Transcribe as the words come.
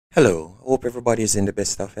Hello, hope everybody is in the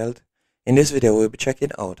best of health. In this video, we'll be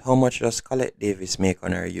checking out how much does Collete Davis make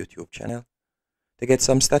on our YouTube channel. To get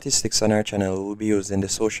some statistics on our channel, we'll be using the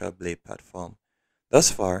Social Blade platform.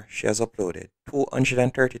 Thus far, she has uploaded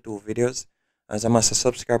 232 videos and has amassed a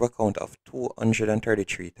subscriber count of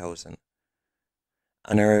 233,000.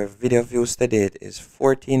 And her video views to date is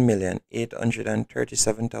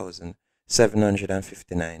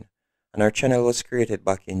 14,837,759. And our channel was created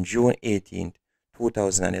back in June 18th,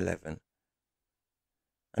 2011.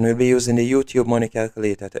 And we'll be using the YouTube money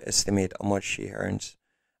calculator to estimate how much she earns.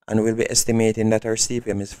 And we'll be estimating that her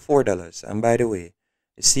CPM is $4. And by the way,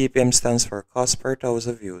 the CPM stands for cost per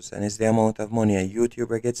 1,000 views and is the amount of money a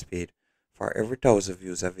YouTuber gets paid for every 1,000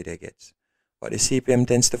 views a video gets. But the CPM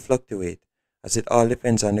tends to fluctuate as it all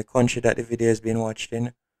depends on the country that the video is being watched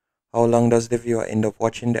in, how long does the viewer end up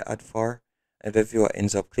watching the ad for, and if the viewer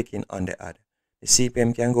ends up clicking on the ad. The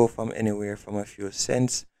CPM can go from anywhere from a few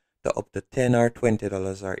cents to up to $10 or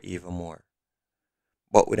 $20 or even more.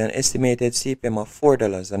 But with an estimated CPM of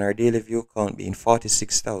 $4 and our daily view count being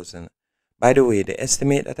 46,000. By the way, the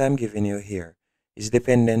estimate that I'm giving you here is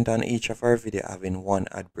dependent on each of our videos having one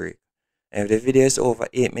ad break. And if the video is over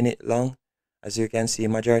 8 minutes long, as you can see,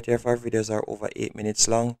 majority of our videos are over 8 minutes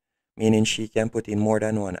long, meaning she can put in more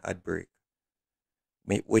than one ad break,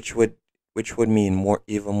 which would mean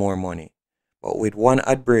even more money. But with one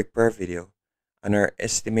ad break per video, and her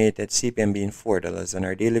estimated CPM being $4 and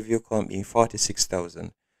her daily view count being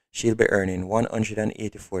 46,000, she'll be earning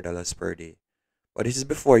 $184 per day. But this is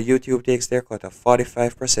before YouTube takes their cut of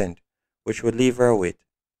 45%, which would leave her with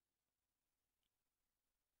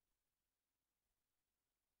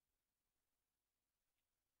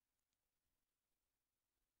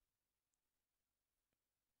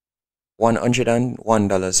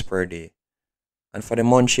 $101 per day. And for the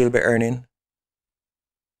month, she'll be earning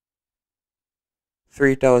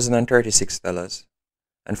 $3,036.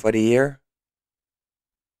 And for the year,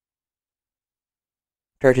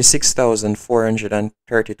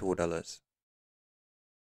 $36,432.